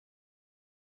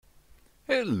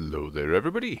Hello there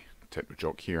everybody,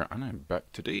 TechnoJock here, and I'm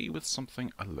back today with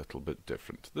something a little bit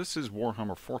different. This is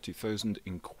Warhammer 40,000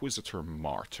 Inquisitor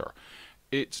Martyr.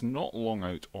 It's not long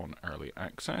out on early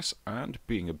access, and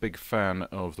being a big fan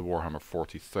of the Warhammer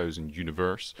 40,000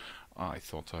 universe, I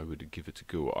thought I would give it a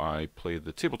go. I played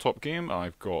the tabletop game.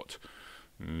 I've got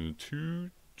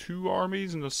two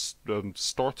armies and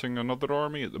starting another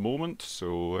army at the moment,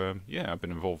 so yeah, I've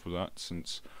been involved with that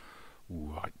since,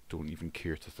 I don't even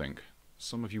care to think.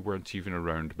 Some of you weren't even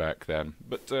around back then.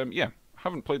 But yeah,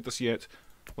 haven't played this yet.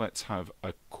 Let's have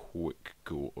a quick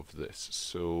go of this.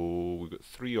 So we've got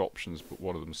three options, but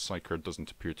one of them, Psyker, doesn't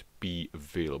appear to be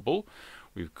available.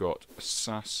 We've got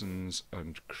Assassins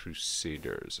and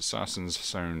Crusaders. Assassins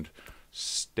sound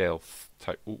stealth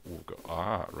type. Oh, we've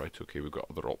got, right, okay, we've got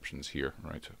other options here,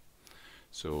 right.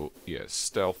 So yeah,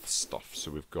 stealth stuff. So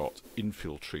we've got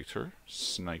Infiltrator,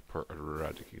 Sniper,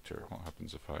 Eradicator. What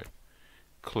happens if I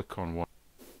click on one?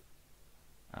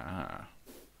 Ah,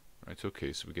 right,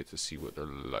 okay, so we get to see what they're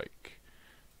like.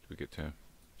 Do we get to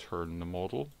turn the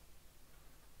model?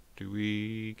 Do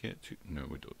we get to? No,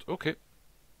 we don't. Okay.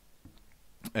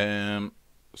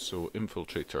 So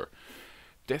Infiltrator.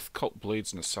 Death Cult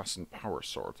Blades and Assassin Power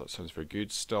Sword. That sounds very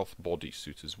good. Stealth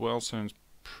Bodysuit as well. Sounds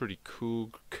pretty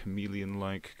cool.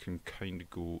 Chameleon-like. Can kind of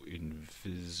go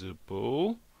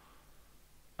invisible.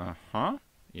 Uh-huh.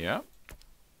 Yeah.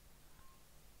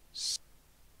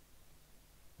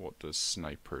 What does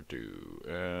Sniper do?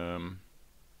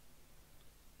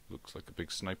 Looks like a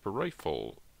big sniper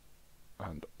rifle.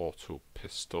 And auto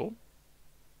pistol.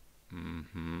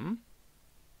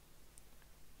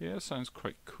 Yeah, sounds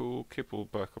quite cool. Capable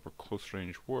backup or close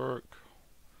range work.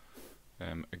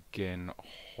 Again,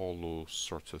 hollow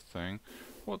sort of thing.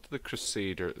 What the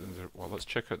Crusader... Well, let's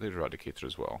check out the Eradicator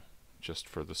as well, just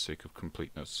for the sake of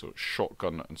completeness. So,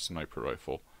 shotgun and sniper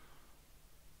rifle.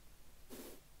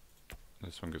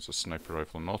 This one gets a sniper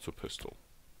rifle and auto pistol.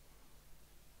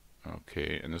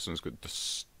 Okay, and this one's got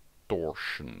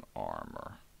distortion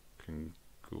armor. Can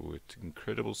go at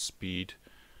incredible speed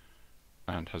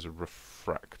and has a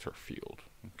refractor field.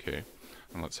 Okay,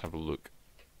 and let's have a look.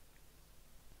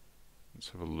 Let's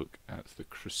have a look at the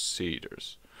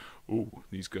Crusaders. Oh,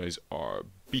 these guys are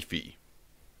beefy.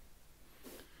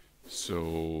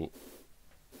 So,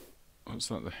 what's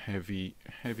that? The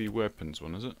heavy weapons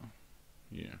one, is it?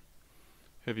 Yeah.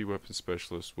 Heavy weapon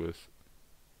specialist with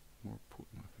more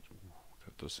potent weapons. Ooh,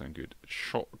 that does sound good.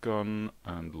 Shotgun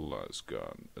and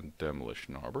lasgun and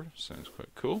demolition arbor. Sounds quite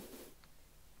cool.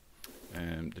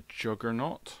 The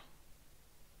Juggernaut.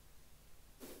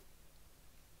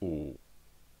 Oh,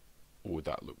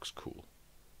 that looks cool.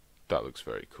 That looks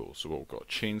very cool. So we've got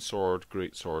chainsword,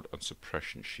 greatsword, and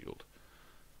suppression shield.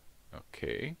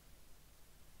 Okay.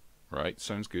 Right,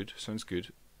 sounds good. Sounds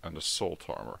good. And assault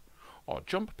armor. Oh,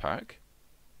 jump pack.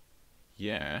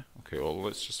 Yeah, okay, well,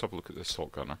 let's just have a look at this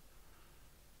assault gunner.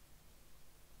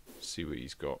 See what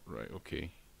he's got. Right,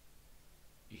 okay.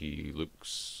 He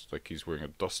looks like he's wearing a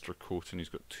duster coat and he's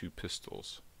got two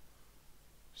pistols.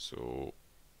 So,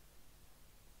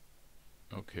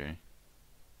 okay.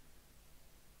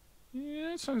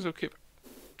 Yeah, it sounds okay.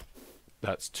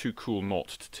 That's too cool not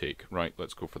to take. Right,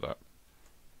 let's go for that.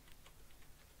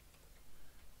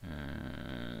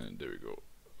 And there we go.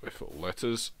 If it'll let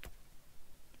us.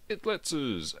 It lets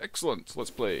us! Excellent! Let's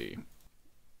play!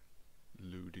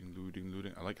 Loading, loading,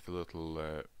 loading. I like the little,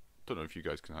 don't know if you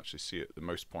guys can actually see it, the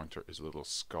mouse pointer is a little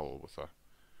skull with a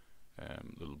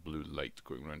little blue light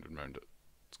going round and round it.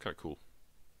 It's kind of cool.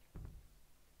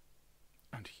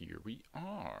 And here we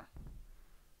are.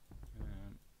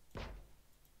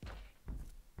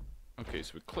 Okay,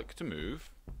 so we click to move.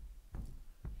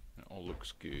 It all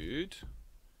looks good.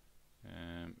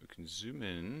 We can zoom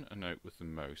in and out with the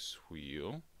mouse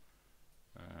wheel.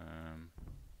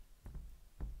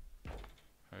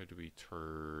 How do we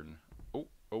turn? Oh,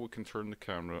 we can turn the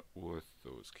camera with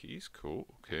those keys. Cool.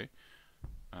 Okay.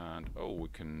 And oh, we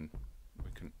can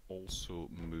also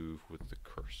move with the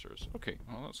cursors. Okay.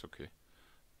 Well, that's okay.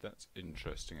 That's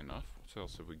interesting enough. What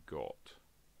else have we got?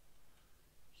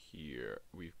 Here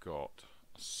we've got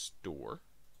a store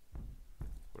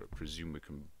where I presume we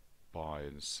can buy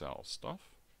and sell stuff.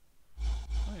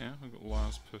 Oh yeah, we've got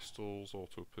las pistols,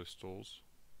 auto pistols.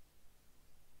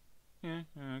 Yeah,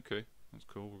 okay, that's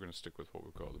cool. We're going to stick with what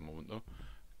we've got at the moment though.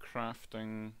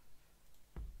 Crafting.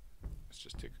 Let's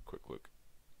just take a quick look.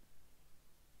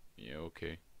 Yeah,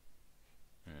 okay.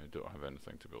 Don't have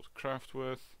anything to be able to craft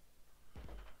with.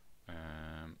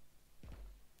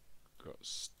 Got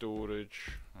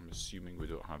storage. I'm assuming we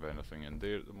don't have anything in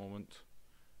there at the moment.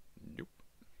 Nope.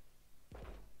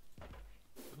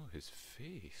 Oh, his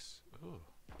face. Oh.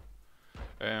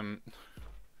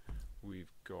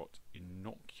 We've got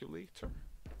Inoculator.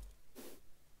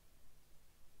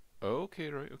 Okay,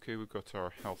 right, okay, we've got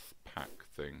our health pack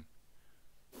thing.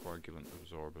 Coagulant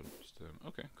absorbent.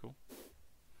 Okay, cool.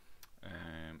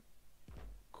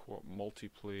 Co-op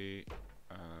multiplay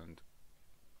and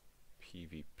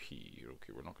PvP.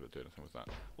 Okay, we're not going to do anything with that.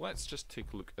 Let's just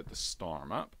take a look at the star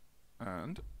map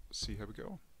and see how we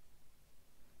go.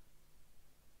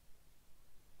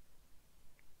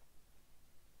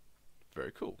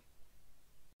 Very cool.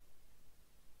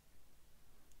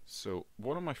 So,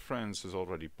 one of my friends has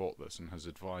already bought this and has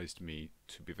advised me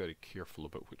to be very careful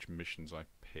about which missions I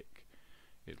pick.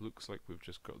 It looks like we've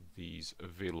just got these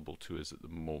available to us at the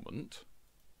moment.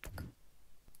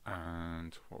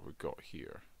 And what we've got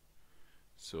here.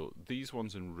 So, these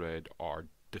ones in red are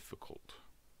difficult.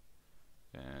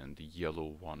 And the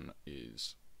yellow one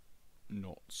is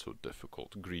not so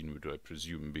difficult. Green would, I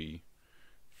presume, be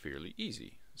fairly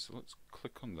easy. So let's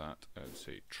click on that and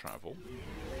say travel.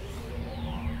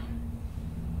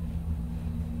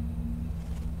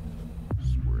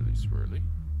 Swirly, swirly.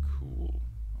 Cool.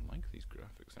 I like these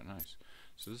graphics, they're nice.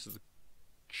 So this is the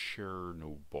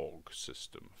Chernobog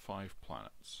system. 5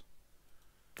 planets.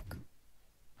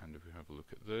 And if we have a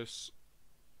look at this...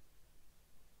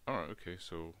 Alright, okay,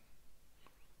 so...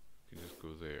 we can just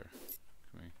go there.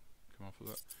 Can we come off of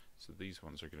that? So these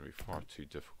ones are going to be far too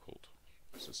difficult,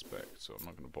 I suspect, so I'm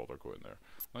not going to bother going there.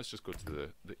 Let's just go to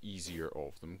the easier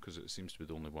of them, because it seems to be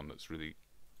the only one that's really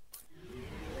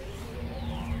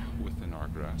within our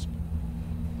grasp.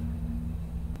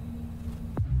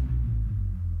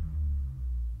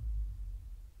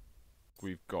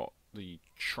 We've got the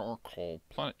Charkov,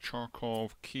 Planet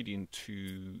Charkov, Cadian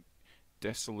 2,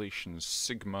 Desolation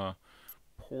Sigma,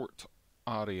 Port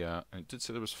Aria, and it did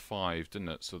say there was 5, didn't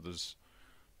it? So there's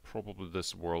probably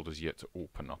this world is yet to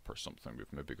open up or something.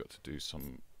 We've maybe got to do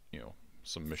some, you know,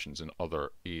 some missions in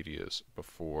other areas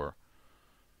before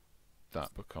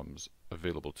that becomes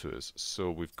available to us. So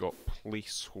we've got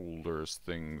placeholders,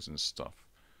 things and stuff.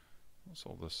 What's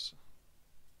all this?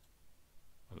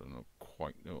 I don't know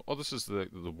quite know. Oh, this is the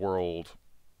world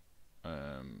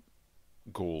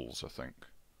goals, I think.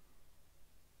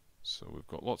 So we've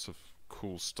got lots of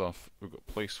cool stuff. We've got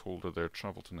placeholder there,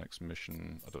 travel to next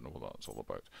mission. I don't know what that's all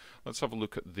about. Let's have a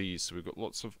look at these. So we've got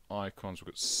lots of icons.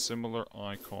 We've got similar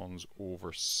icons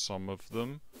over some of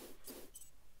them.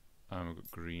 And we've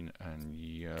got green and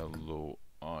yellow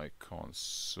icons.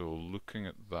 So looking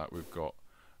at that, we've got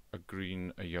a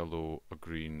green, a yellow, a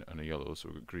green, and a yellow. So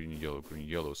we've got green, yellow, green,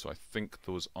 yellow. So I think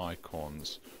those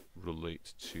icons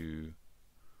relate to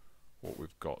what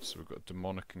we've got. So we've got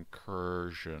Daemonic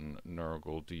Incursion,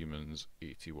 Nurgle Demons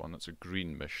 81. That's a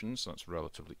green mission, so that's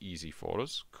relatively easy for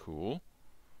us. Cool.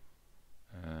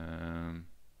 Don't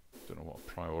know what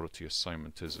a priority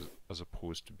assignment is as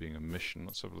opposed to being a mission.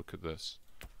 Let's have a look at this.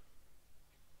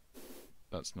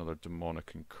 That's another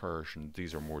Daemonic Incursion.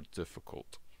 These are more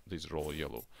difficult. These are all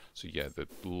yellow. So yeah, the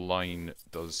line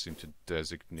does seem to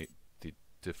designate the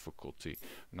difficulty,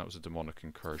 and that was a Demonic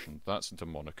Incursion. That's a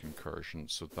Demonic Incursion,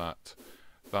 so that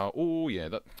oh yeah,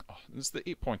 it's the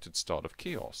 8-pointed Star of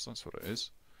Chaos, that's what it is.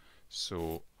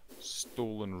 So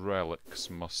stolen relics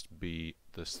must be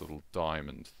this little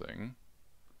diamond thing,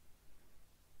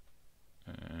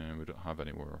 and we don't have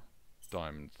any more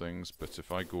diamond things, but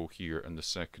if I go here and the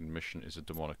second mission is a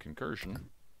Demonic Incursion,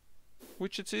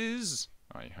 which it is,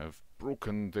 I have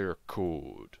broken their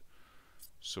code.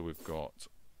 So we've got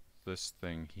this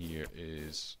thing here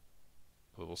is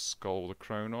a little skull with a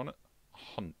crown on it.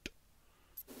 Hunt.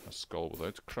 A skull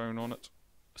without a crown on it.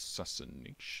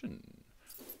 Assassination.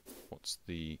 What's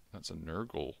the... that's a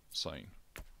Nurgle sign.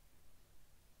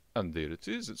 And there it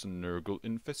is. It's a Nurgle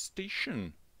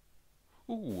infestation.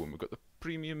 Ooh, and we've got the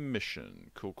premium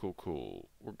mission. Cool, cool, cool.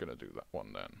 We're gonna do that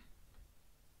one then.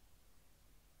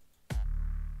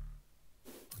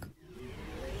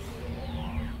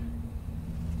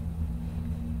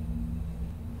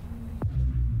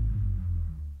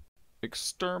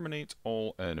 Exterminate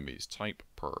all enemies. Type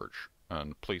purge.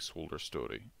 And placeholder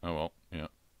story. Oh well, yeah.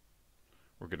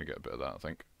 We're gonna get a bit of that, I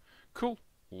think. Cool.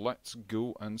 Let's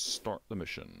go and start the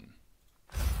mission.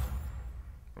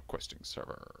 Requesting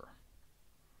server.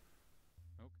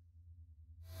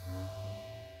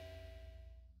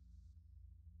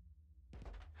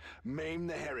 Maim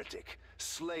the heretic.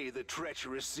 Slay the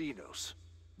treacherous Xenos.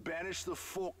 Banish the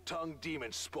fork-tongued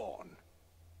demon spawn.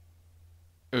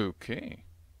 Okay.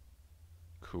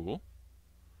 Cool.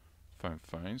 Fine,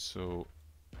 fine. So,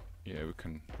 yeah, we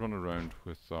can run around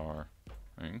with our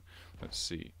thing. Let's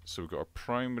see. So we've got our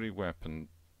primary weapon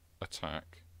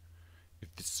attack.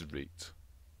 Eviscerate.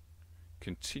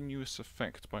 Continuous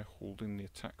effect by holding the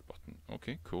attack button.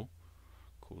 Okay, cool.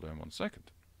 Cool down 1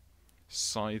 second.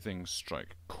 Scything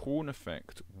strike. Cone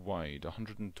effect wide,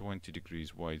 120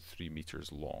 degrees wide, 3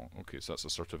 meters long. Okay, so that's a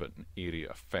sort of an area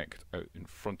effect out in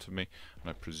front of me, and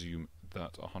I presume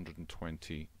that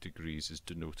 120 degrees is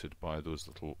denoted by those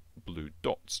little blue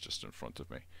dots just in front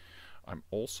of me. I'm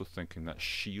also thinking that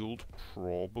shield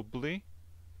probably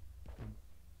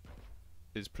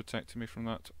is protecting me from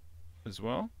that as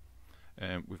well.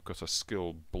 We've got a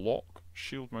skill block.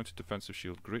 Shield mounted defensive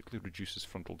shield greatly reduces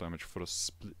frontal damage for a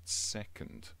split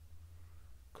second.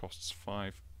 Costs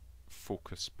 5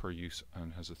 focus per use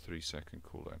and has a 3-second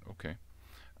cooldown. Okay.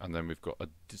 And then we've got a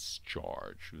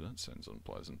discharge. Ooh, that sounds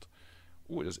unpleasant.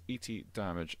 Oh, it does 88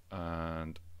 damage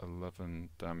and 11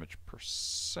 damage per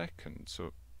second.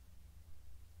 So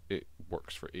it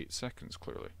works for 8 seconds,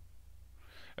 clearly.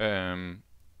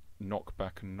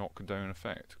 Knockback and knockdown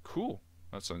effect. Cool.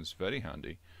 That sounds very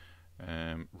handy.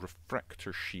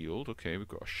 Refractor shield. Okay, we've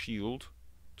got a shield.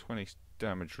 20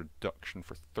 damage reduction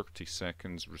for 30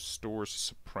 seconds. Restores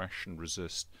suppression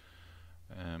resist.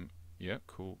 Yeah,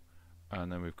 cool. And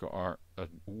then we've got our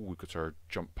we've got our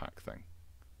jump pack thing.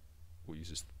 It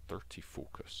uses 30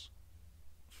 focus.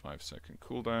 5-second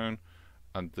cooldown.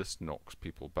 And this knocks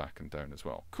people back and down as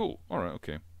well. Cool. Alright,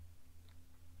 okay.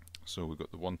 So we've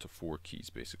got the 1 to 4 keys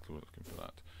basically. We're looking for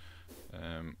that.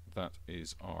 That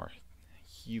is our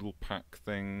heal pack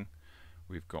thing.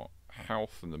 We've got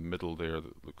health in the middle there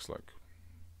that looks like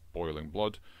boiling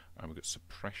blood, and we've got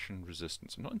suppression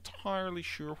resistance. I'm not entirely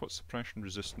sure what suppression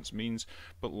resistance means,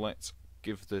 but let's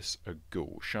give this a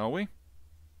go, shall we?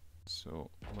 So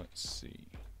let's see.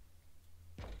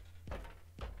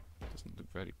 Doesn't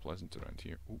look very pleasant around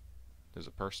here. Oh, there's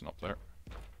a person up there.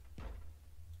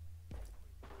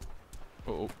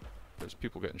 Uh oh. There's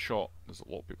people getting shot. There's a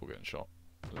lot of people getting shot.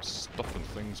 There's stuff and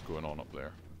things going on up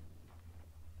there.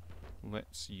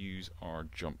 Let's use our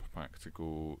jump pack to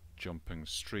go jumping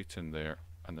straight in there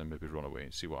and then maybe run away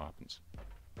and see what happens.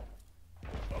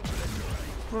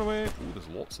 Run away! Oh, there's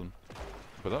lots of them.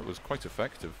 But that was quite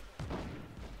effective.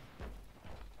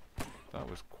 That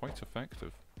was quite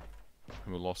effective.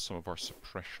 And we lost some of our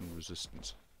suppression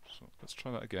resistance. So let's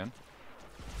try that again.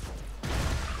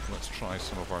 Let's try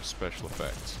some of our special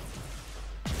effects.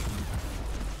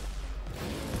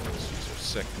 Let's use our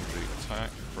secondary attack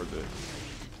for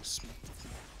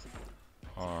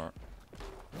our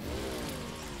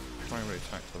primary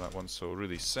attack for that one. So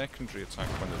really secondary attack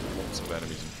when there's lots of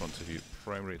enemies in front of you.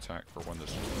 Primary attack for when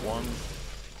there's just one,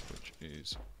 which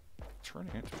is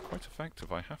turning out to be quite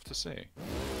effective, I have to say.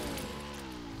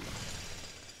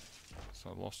 So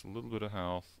I lost a little bit of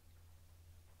health,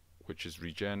 which is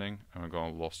regenning, and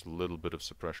I've lost a little bit of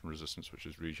suppression resistance, which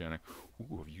is regenning.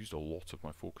 Ooh, I've used a lot of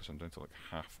my focus. I'm down to like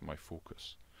half my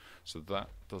focus. So that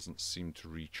doesn't seem to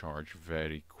recharge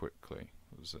very quickly.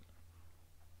 What is it?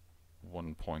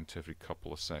 1 point every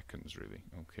couple of seconds, really.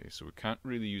 Okay, so we can't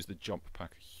really use the jump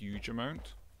pack a huge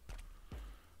amount.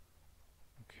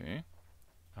 Okay.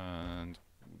 And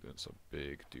that's a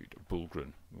big dude, a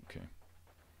Bulgrin. Okay.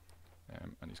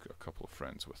 And he's got a couple of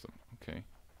friends with him. Okay.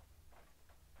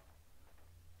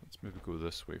 Let's maybe go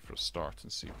this way for a start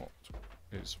and see what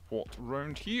is what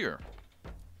round here.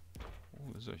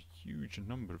 Oh, there's a huge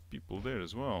number of people there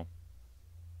as well.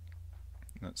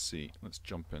 Let's see. Let's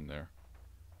jump in there.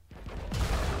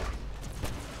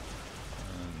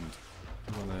 And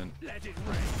run in. Let it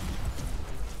rain.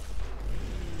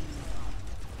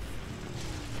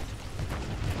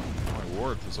 My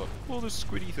word, there's a... Oh, there's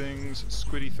squiddy things.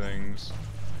 Squiddy things.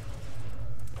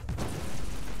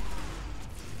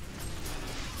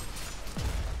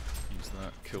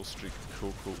 Kill streak,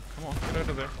 cool. Come on, get out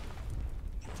of there.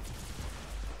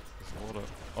 There's a lot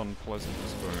of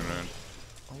unpleasantness going around.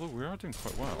 Although we are doing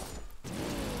quite well.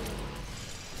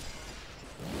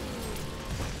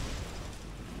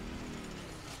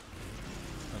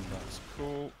 And that's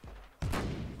cool.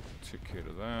 Took care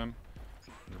of them.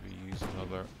 Maybe use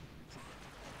another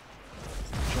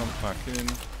jump back in.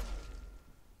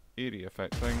 Area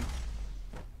effect thing.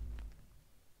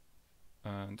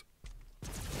 And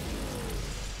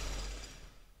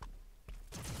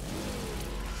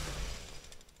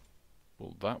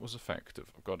well, that was effective,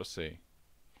 I've got to say.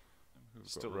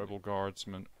 Still Rebel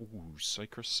Guardsmen. Ooh,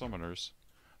 Psyker Summoners.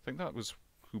 I think that was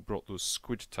who brought those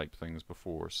squid type things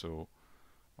before, so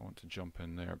I want to jump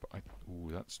in there, but ooh,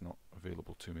 that's not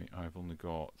available to me. I've only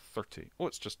got 30. Oh,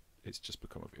 it's just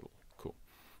become available. Cool.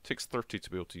 Takes 30 to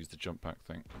be able to use the jump pack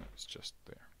thing, and it's just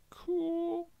there.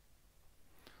 Cool.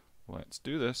 Let's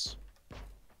do this.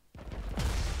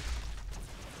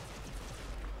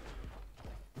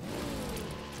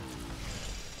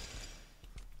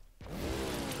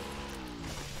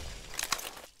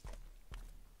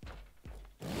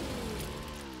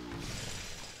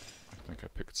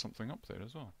 something up there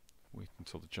as well. Wait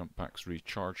until the jump pack's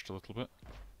recharged a little bit.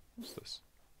 What's this?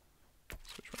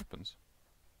 Switch weapons.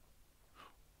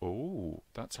 Oh,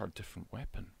 that's our different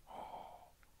weapon.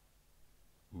 Oh.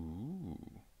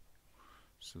 Ooh.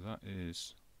 So that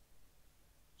is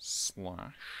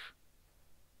slash.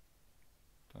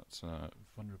 That's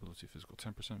vulnerability physical,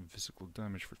 10% physical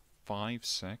damage for 5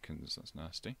 seconds. That's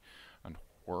nasty. And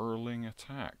whirling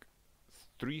attack,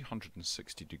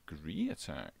 360-degree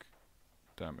attack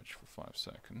damage for 5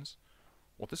 seconds.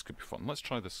 Well, this could be fun. Let's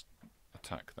try this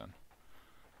attack then.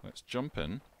 Let's jump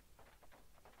in.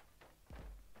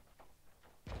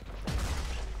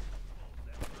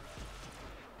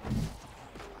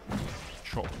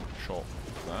 Chop, chop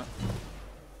that.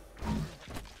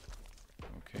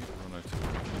 Okay, run out of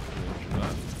range of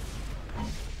that.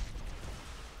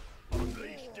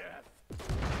 Unleash death.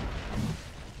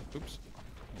 Oops,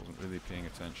 wasn't really paying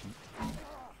attention.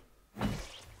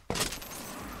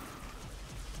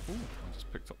 Ooh, I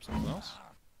just picked up something else.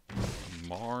 A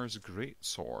Mars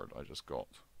Greatsword I just got.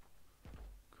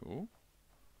 Cool.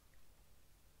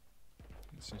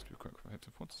 It seems to be quite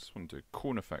effective. What does this one do?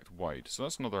 Cone effect wide. So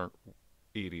that's another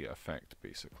area effect,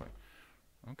 basically.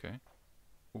 Okay.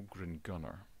 Ogren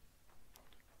Gunner.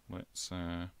 Let's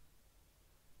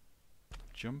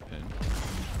jump in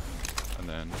and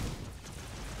then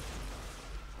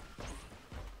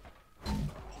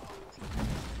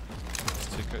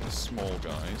let's take out the small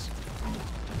guys.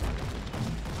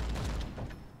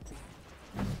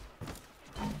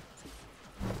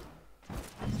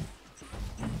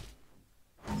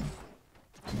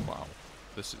 Wow,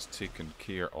 this is taking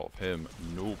care of him,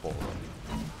 no bother.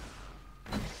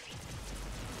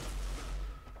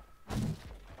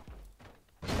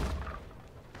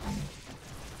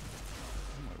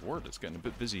 It's getting a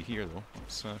bit busy here though.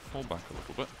 Let's fall back a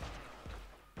little bit.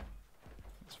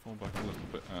 Let's fall back a little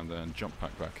bit and then jump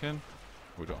pack back in.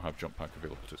 We don't have jump pack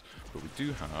available to us, but we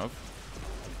do have a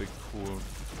big core.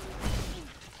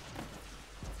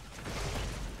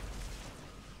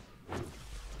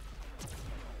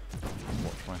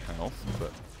 Watch my health,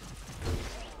 but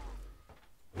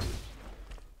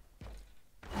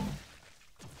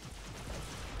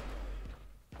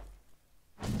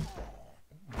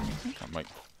I think I might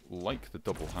like the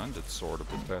double-handed sword a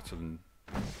bit better than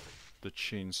the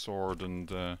chain sword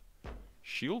and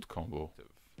shield combo.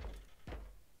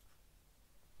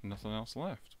 Nothing else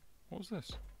left. What was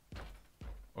this?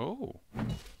 Oh,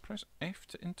 press F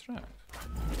to interact.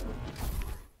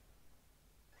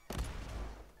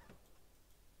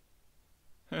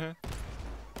 So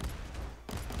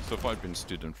if I'd been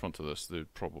stood in front of this,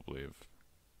 they'd probably have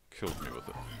killed me with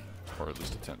it, or at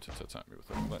least attempted to attack me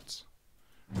with it. Let's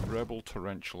Rebel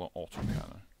Tarantula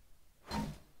Autocannon.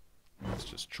 Let's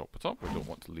just chop it up. We don't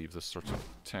want to leave this sort of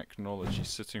technology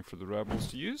sitting for the rebels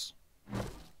to use. And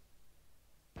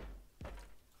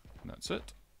that's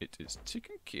it. It is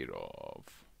taken care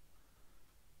of.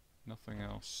 Nothing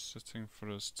else sitting for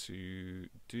us to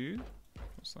do.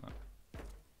 What's that?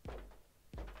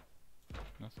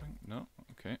 Nothing? No?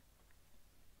 Okay.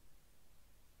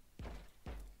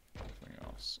 Nothing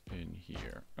else in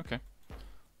here. Okay.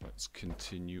 Let's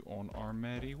continue on our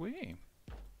merry way.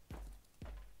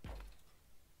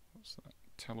 What's that?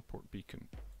 Teleport beacon.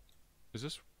 Is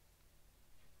this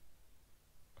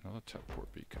another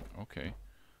teleport beacon? Okay.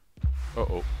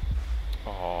 Uh-oh.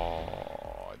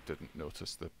 Oh, I didn't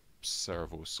notice the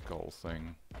servo skull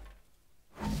thing.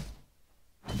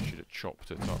 Should have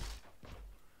chopped it up.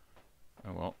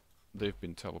 Oh well, they've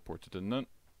been teleported in then.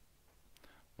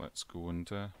 Let's go and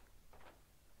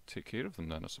take care of them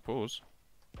then, I suppose.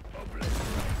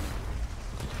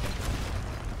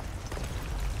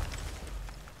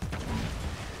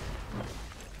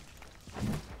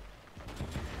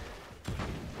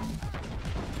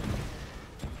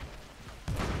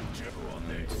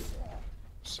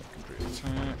 Secondary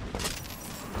attack.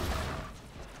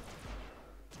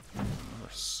 Another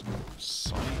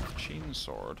scythe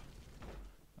chainsword.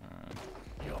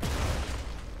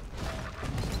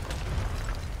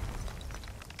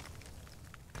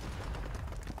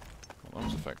 Well, that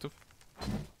was effective.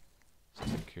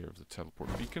 Let's take care of the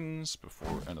teleport beacons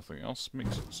before anything else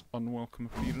makes its unwelcome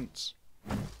appearance.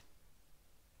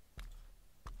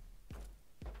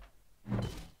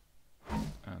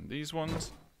 And these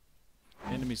ones.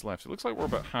 Enemies left. It looks like we're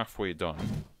about halfway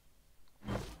done.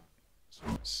 So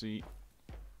let's see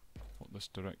what this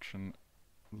direction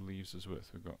leaves us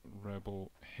with. We've got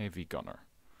Rebel Heavy Gunner.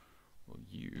 Well,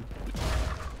 you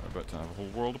are about to have a whole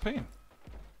world of pain.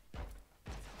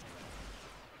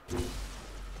 And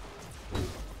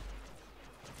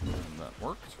that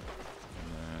worked.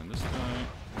 And then this guy.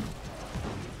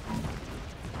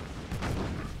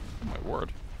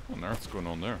 word. What on earth's going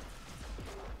on there?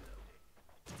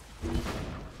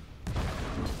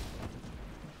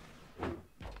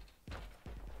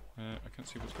 I can't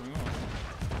see what's going on.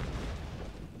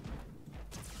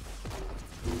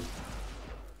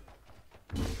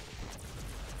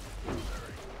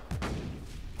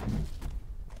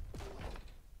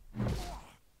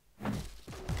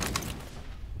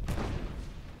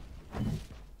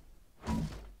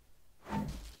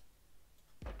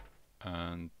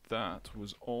 And that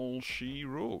was all she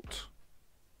wrote.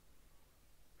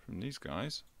 From these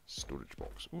guys. Storage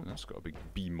box. Oh, that's got a big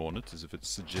beam on it, as if it's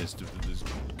suggestive that there's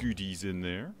goodies in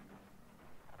there.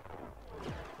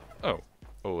 Oh.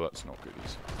 Oh, that's not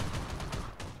goodies.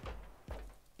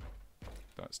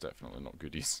 That's definitely not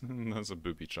goodies. That's a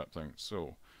booby trap thing.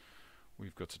 So,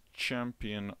 we've got a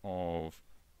champion of...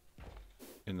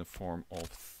 in the form of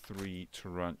 3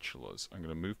 tarantulas. I'm going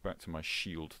to move back to my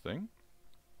shield thing.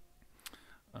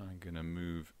 I'm going to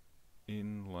move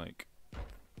in like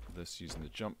this using the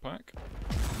jump pack.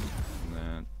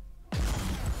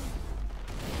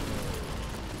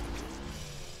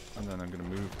 And then I'm going to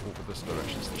move over this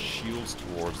direction so the shields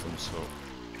towards them, so...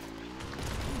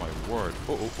 Oh my word.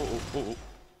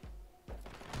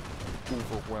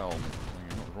 Overwhelm.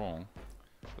 You're not wrong.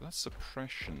 But that's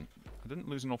suppression. I didn't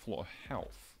lose an awful lot of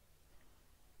health.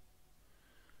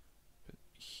 But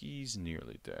he's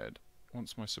nearly dead.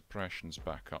 Once my suppression's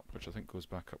back up, which I think goes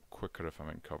back up quicker if I'm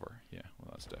in cover. Yeah, well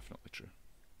that's definitely true.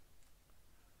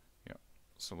 Yeah,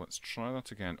 so let's try that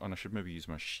again. And I should maybe use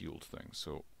my shield thing.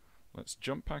 So let's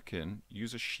jump back in,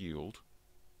 use a shield.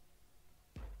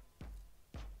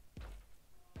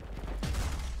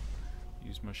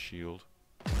 Use my shield.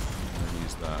 And then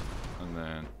use that. And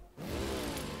then...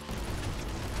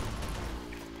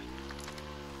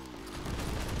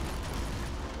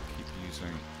 keep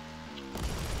using...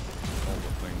 all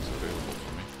the things available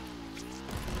to me.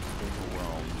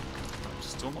 Overwhelmed. I'm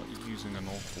still not using an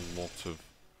awful lot of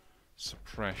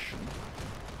suppression.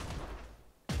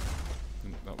 I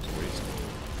think that was a waste.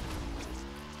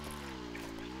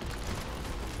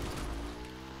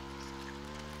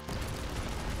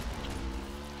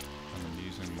 And I'm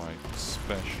using my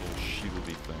special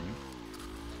shieldy thing.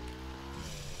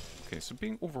 Okay, so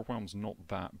being overwhelmed's not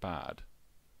that bad.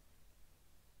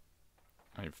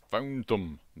 I found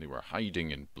them! They were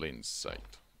hiding in plain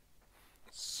sight.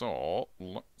 So,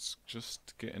 let's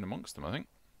just get in amongst them, I think.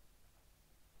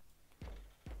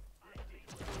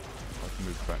 I've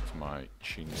moved back to my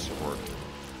chain sword.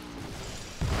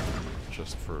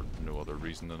 Just for no other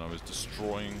reason than I was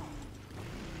destroying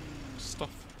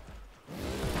stuff.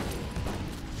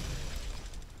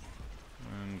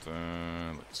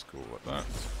 And, let's go with that.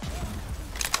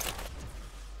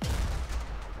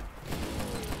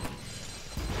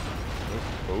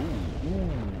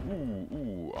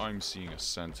 Ooh, I'm seeing a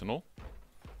sentinel,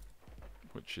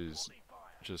 which is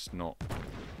just not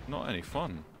any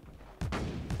fun.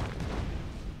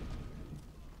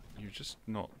 You're just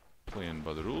not playing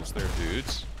by the rules there,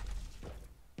 dudes.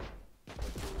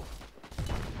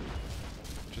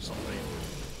 Just something.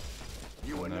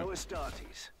 You are no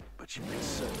Astartes, but you can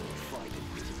certainly fight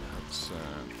Inquisitor. Let's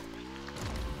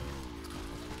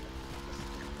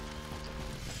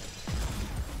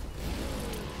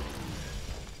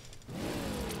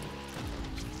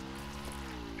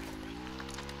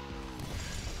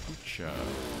Can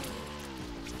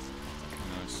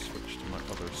I switch to my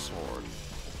other sword?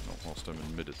 Not whilst I'm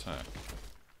in mid-attack.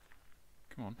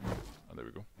 Come on. Oh, there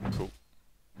we go. Cool.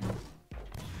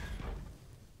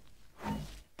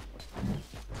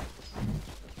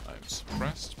 I'm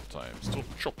suppressed, but I am still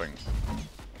chopping.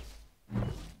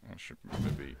 I should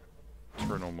maybe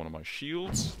turn on one of my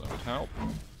shields. That would help.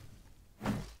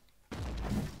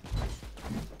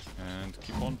 And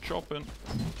keep on chopping.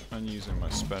 And using my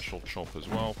special chop as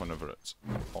well whenever it's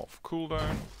off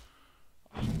cooldown.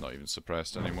 I'm not even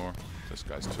suppressed anymore. This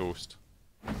guy's toast.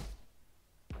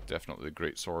 Definitely the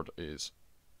greatsword is...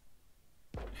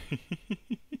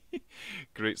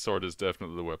 greatsword is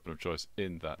definitely the weapon of choice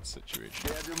in that situation.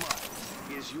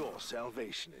 Daemonic is your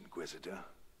salvation, Inquisitor.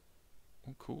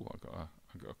 Oh cool, I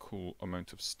got a cool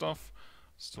amount of stuff.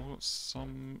 Still got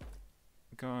some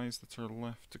guys that are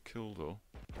left to kill though.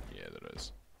 Yeah, there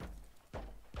is.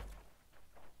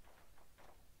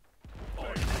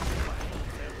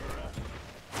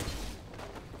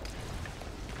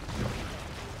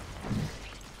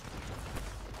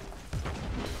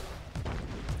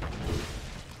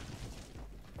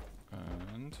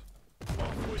 And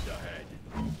off with the head.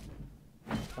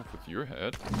 Off with your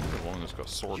head. The one that's got a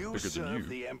sword bigger than you. You serve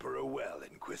the Emperor well,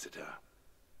 Inquisitor.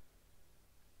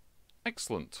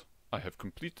 Excellent. I have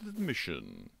completed the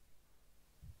mission.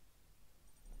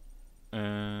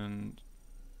 And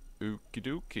okie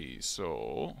dokie,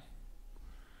 so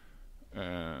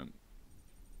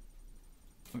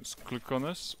let's click on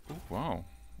this. Oh wow,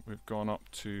 we've gone up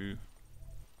to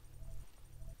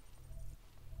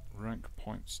rank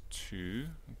points 2.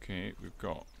 Okay, we've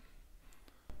got,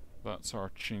 that's our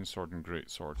chainsword and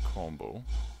greatsword combo.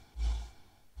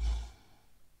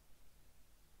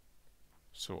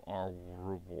 So our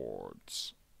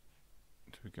rewards,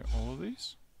 do we get all of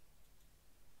these?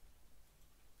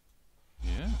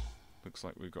 Yeah, looks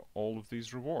like we've got all of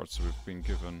these rewards. So we've been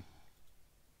given,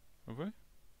 have we?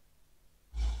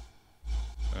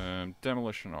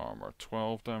 Demolition armor,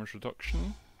 12 damage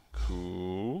reduction,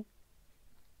 cool.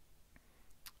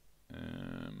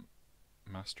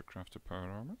 Mastercrafted power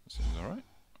armor, that seems alright.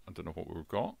 I don't know what we've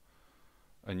got.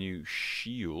 A new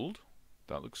shield,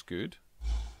 that looks good.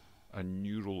 A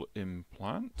neural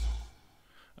implant,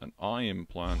 an eye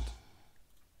implant,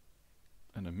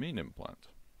 and a main implant.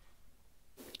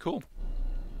 Cool.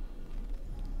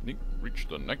 Reach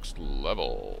the next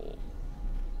level.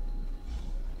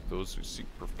 Those who seek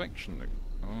perfection.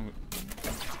 Ooh,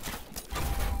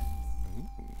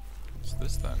 what's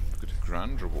this then? We've got a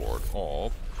grand reward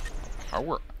of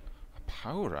a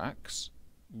power axe.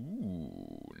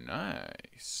 Ooh,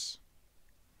 nice.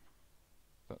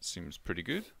 That seems pretty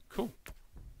good. Cool.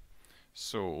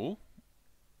 So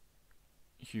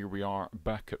here we are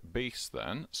back at base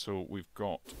then. So we've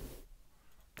got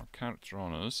our character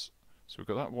on us. So we've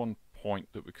got that 1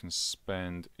 point that we can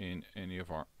spend in any of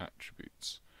our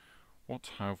attributes.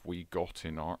 What have we got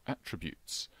in our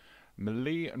attributes?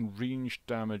 Melee and range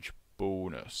damage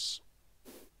bonus.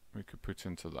 We could put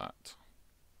into that.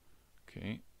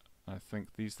 Okay. I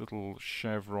think these little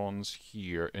chevrons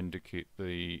here indicate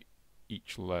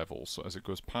each level. So as it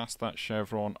goes past that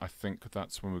chevron, I think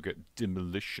that's when we get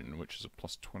demolition, which is a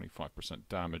plus 25%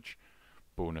 damage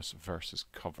bonus versus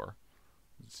cover.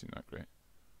 Doesn't seem that great.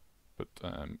 But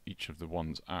each of the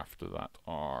ones after that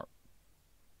are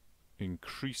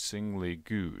increasingly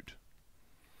good.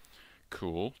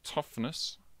 Cool.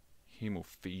 Toughness,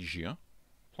 hemophagia,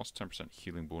 plus 10%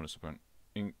 healing bonus upon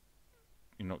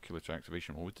inoculator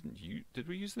activation. Well, we didn't use. Did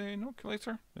we use the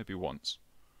inoculator? Maybe once.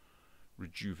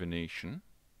 Rejuvenation.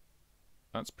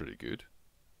 That's pretty good.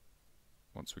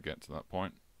 Once we get to that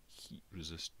point. Heat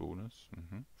resist bonus.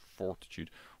 Fortitude.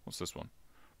 What's this one?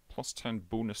 Plus 10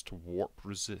 bonus to warp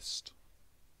resist.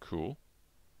 Cool.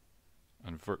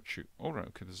 And virtue. Oh, right,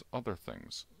 okay, there's other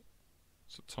things.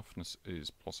 So toughness is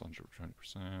plus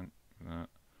 120%. That.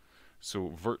 So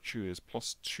virtue is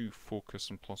plus 2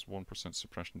 focus and plus 1%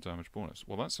 suppression damage bonus.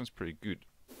 Well, that sounds pretty good.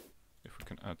 If we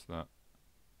can add to that.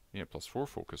 Yeah, plus 4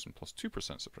 focus and plus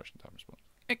 2% suppression damage bonus.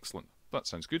 Excellent. That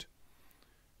sounds good.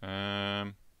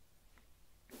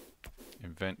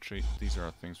 Inventory. These are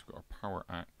our things. We've got our power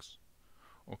axe.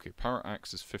 Okay, power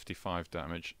axe is 55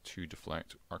 damage, 2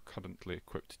 deflect. Our currently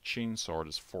equipped chainsword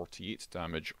is 48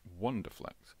 damage, 1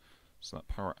 deflect. So that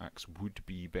power axe would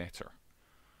be better.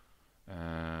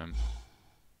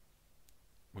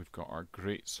 We've got our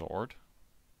great sword.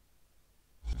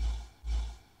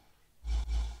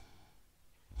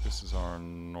 This is our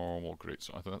normal great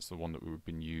sword. I think that's the one that we've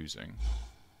been using.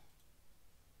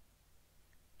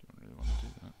 Don't really want to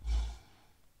do that.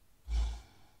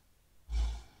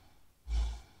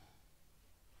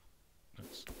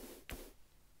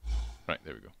 Right,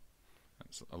 there we go.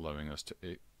 That's allowing us to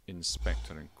inspect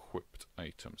an equipped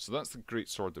item. So that's the great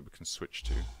sword that we can switch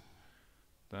to.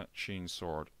 That chain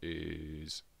sword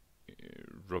is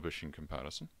rubbish in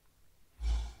comparison.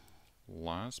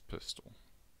 Las pistol.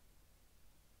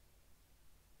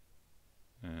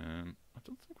 I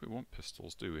don't think we want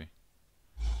pistols, do we?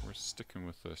 We're sticking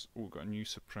with this. Oh, we've got a new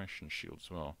suppression shield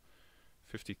as well.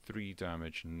 53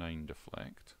 damage, 9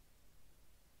 deflect.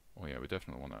 Oh yeah, we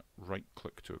definitely want that. Right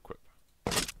click to equip.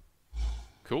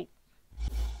 Cool.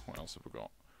 What else have we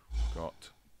got? We've got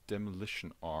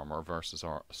demolition armor versus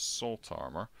our assault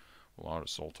armor. Well, our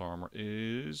assault armor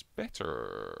is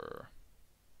better.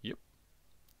 Yep.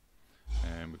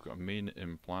 And we've got a main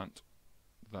implant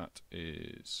that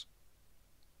is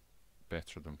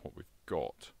better than what we've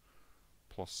got.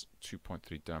 Plus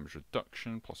 2.3 damage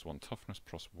reduction, plus 1 toughness,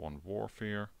 plus 1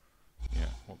 warfare. Yeah,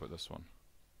 what about this one?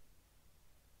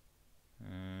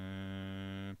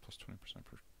 Plus 20%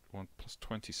 per one, plus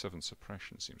 27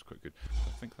 suppression seems quite good.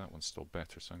 But I think that one's still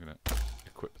better, so I'm going to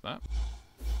equip that.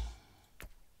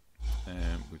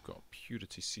 We've got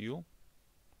Purity Seal.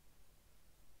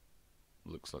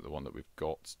 Looks like the one that we've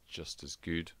got, just as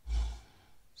good.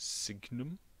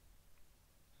 Signum.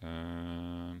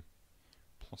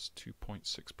 Plus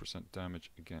 2.6%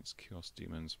 damage against Chaos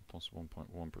Demons, plus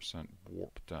 1.1%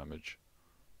 warp damage.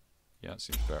 Yeah, it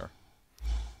seems better.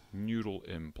 Neural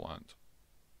implant.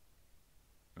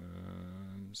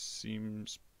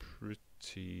 Seems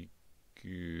pretty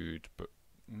good, but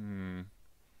don't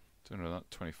know, that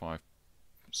 25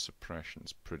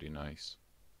 suppression's pretty nice.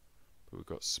 But we've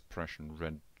got suppression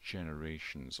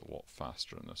regeneration's a lot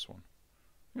faster in this one.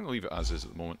 I'm going to leave it as is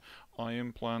at the moment. Eye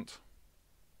implant.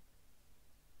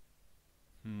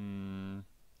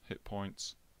 Hit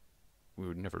points. We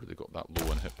would never really got that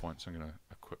low in hit points. I'm going to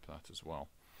equip that as well.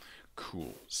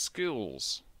 Cool.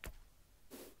 Skills.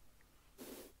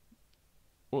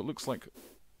 Well, it looks like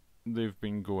they've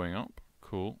been going up.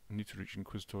 Cool. Need to reach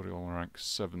Inquisitorial rank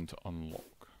 7 to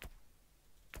unlock.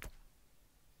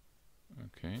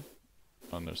 Okay.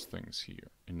 And there's things here.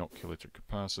 Inoculator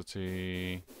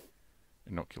capacity.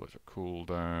 Inoculator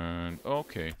cooldown.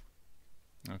 Okay.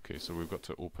 Okay, so we've got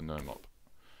to open them up.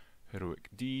 Heroic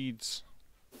deeds.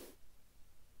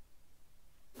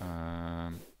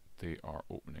 They are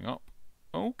opening up.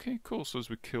 Okay, cool. So as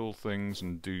we kill things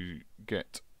and do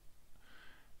get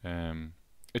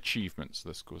achievements,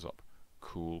 this goes up.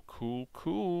 Cool, cool,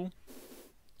 cool.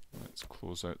 Let's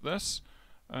close out this.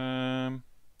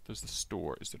 There's the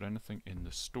store. Is there anything in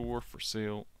the store for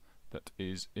sale that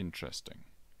is interesting?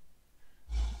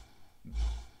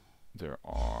 There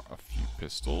are a few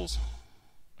pistols,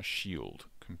 a shield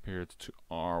compared to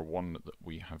our one that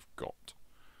we have got.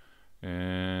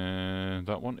 And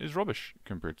that one is rubbish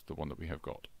compared to the one that we have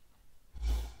got.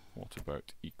 What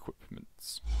about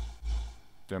equipments?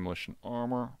 Demolition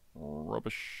armor,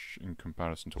 rubbish in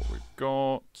comparison to what we've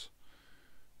got.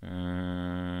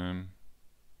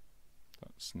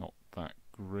 That's not that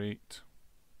great.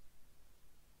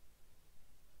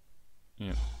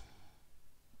 Yeah.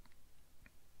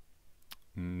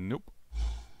 Nope.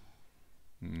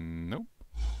 Nope.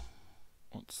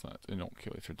 What's that?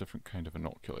 Inoculator. Different kind of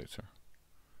inoculator.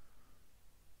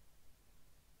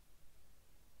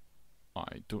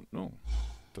 I don't know.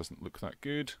 Doesn't look that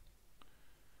good.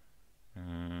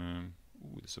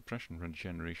 Ooh, the suppression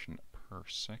regeneration per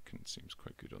second seems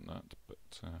quite good on that,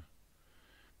 but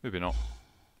maybe not.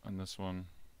 And this one,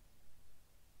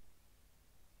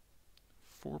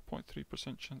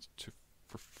 4.3% chance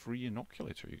for free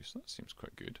inoculator use. That seems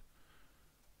quite good.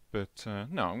 But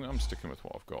no, I'm sticking with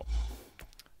what I've got.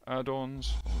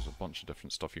 Add-ons. Oh, there's a bunch of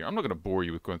different stuff here. I'm not going to bore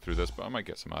you with going through this, but I might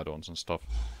get some add-ons and stuff.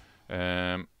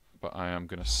 But I am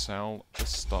going to sell the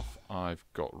stuff I've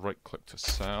got. Right-click to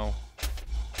sell.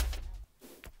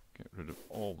 Get rid of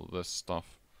all of this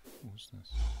stuff. What's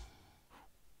this?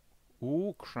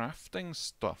 Oh, crafting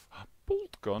stuff.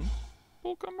 Bolt gun.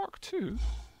 Bolt gun Mark II.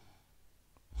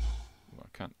 Well,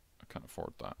 I can't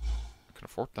afford that. I can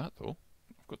afford that though.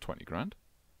 I've got 20 grand.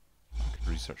 I could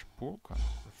research bolt gun.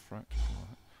 Refractor.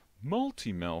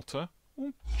 Multi-melter.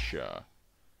 Oocha.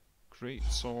 Great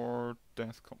sword.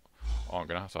 Death. Oh, I'm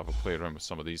going to have a play around with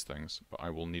some of these things, but I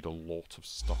will need a lot of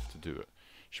stuff to do it.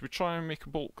 Should we try and make a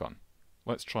bolt gun?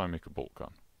 Let's try and make a bolt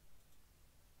gun.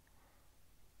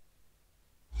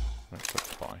 Right, click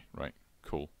to buy. Right,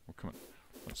 cool. We're coming.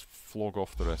 Let's flog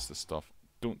off the rest of the stuff.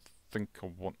 Don't think I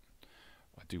want...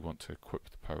 I do want to equip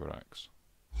the power axe.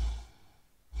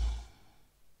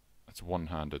 It's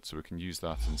one-handed, so we can use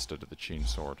that instead of the chain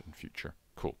sword in future.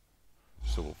 Cool.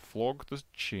 So we'll flog the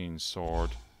chain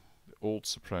sword, the old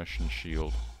suppression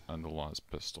shield, and the las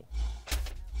pistol.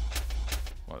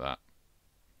 Like that.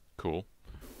 Cool.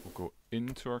 We'll go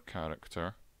into our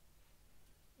character,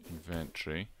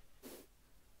 inventory,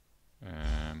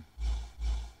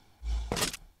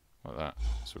 like that,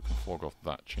 so we can flog off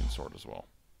that chainsword as well.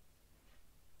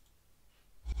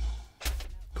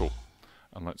 Cool.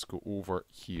 And let's go over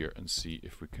here and see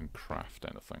if we can craft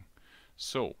anything.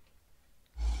 So,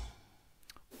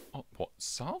 oh, what,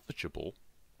 salvageable?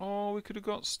 Oh, we could have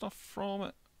got stuff from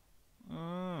it.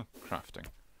 Crafting.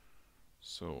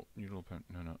 So, neural pound,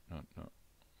 no.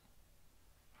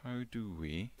 How do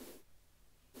we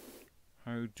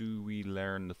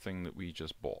learn the thing that we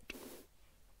just bought?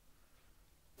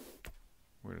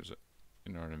 Where is it?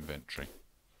 In our inventory.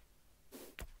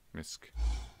 Misc.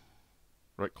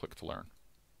 Right click to learn.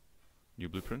 New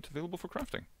blueprint available for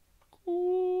crafting.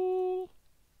 Cool.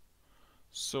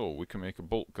 So we can make a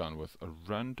bolt gun with a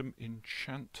random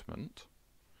enchantment.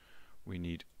 We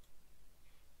need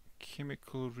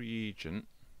chemical reagent.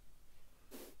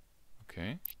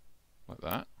 Okay. Like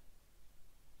that.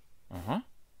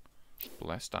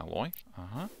 Blessed alloy.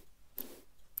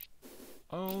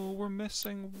 Oh, we're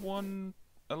missing one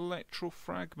electro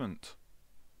fragment.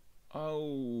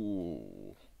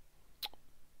 Oh.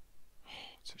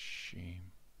 It's a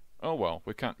shame. Oh well,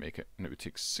 we can't make it, and it would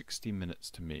take 60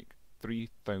 minutes to make.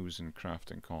 3,000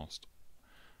 crafting cost.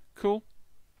 Cool.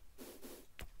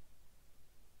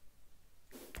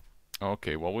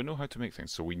 Okay, well, we know how to make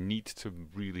things, so we need to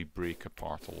really break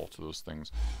apart a lot of those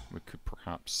things. We could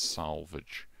perhaps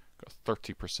salvage. Got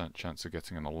a 30% chance of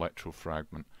getting an electro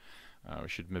fragment. We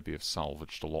should maybe have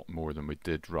salvaged a lot more than we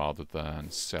did rather than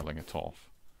selling it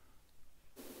off.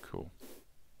 Cool.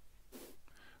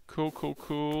 Cool, cool,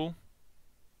 cool.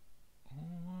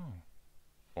 Oh, wow.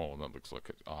 Oh, that looks like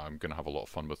it. I'm going to have a lot of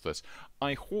fun with this.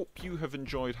 I hope you have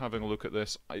enjoyed having a look at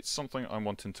this. It's something I'm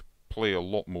wanting to play a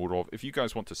lot more of. If you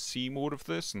guys want to see more of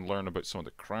this and learn about some of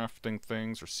the crafting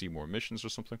things or see more missions or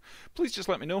something, please just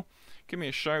let me know. Give me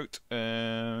a shout. You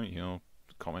know,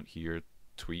 comment here,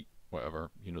 tweet, whatever.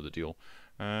 You know the deal.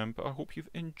 But I hope you've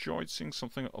enjoyed seeing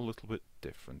something a little bit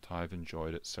different. I've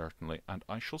enjoyed it, certainly. And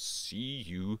I shall see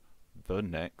you the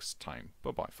next time.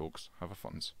 Bye-bye, folks. Have a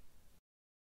funs.